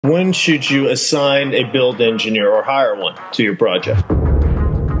When should you assign a build engineer or hire one to your project?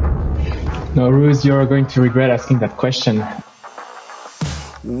 No, Ruz, you're going to regret asking that question.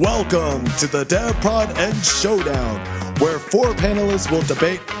 Welcome to the DevProd Eng Showdown, where 4 panelists will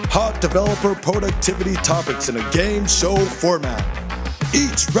debate hot developer productivity topics in a game show format.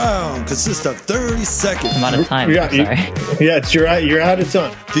 Each round consists of 30 seconds. I'm out of time. Yeah, you're out of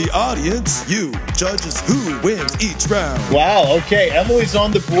time. The audience, you, judges who wins each round. Wow, okay. Emily's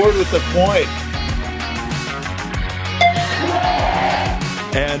on the board with the point.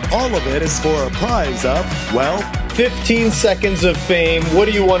 And all of it is for a prize of, well, 15 seconds of fame. What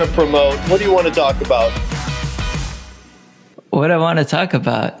do you want to promote? What do you want to talk about? What I want to talk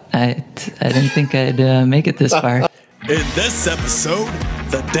about? I didn't think I'd make it this far. In this episode,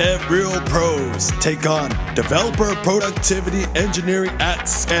 the DevRel Pros take on developer productivity engineering at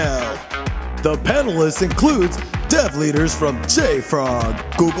scale. The panelists includes dev leaders from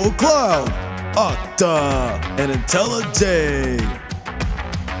JFrog, Google Cloud, Okta, and IntelliJ.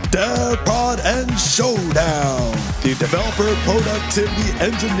 DevProd Eng Showdown, the developer productivity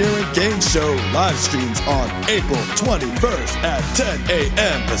engineering game show, live streams on April 21st at 10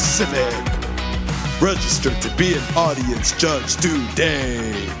 a.m. Pacific. Register to be an audience judge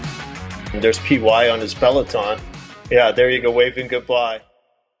today. There's PY on his Peloton. Yeah, there you go, waving goodbye.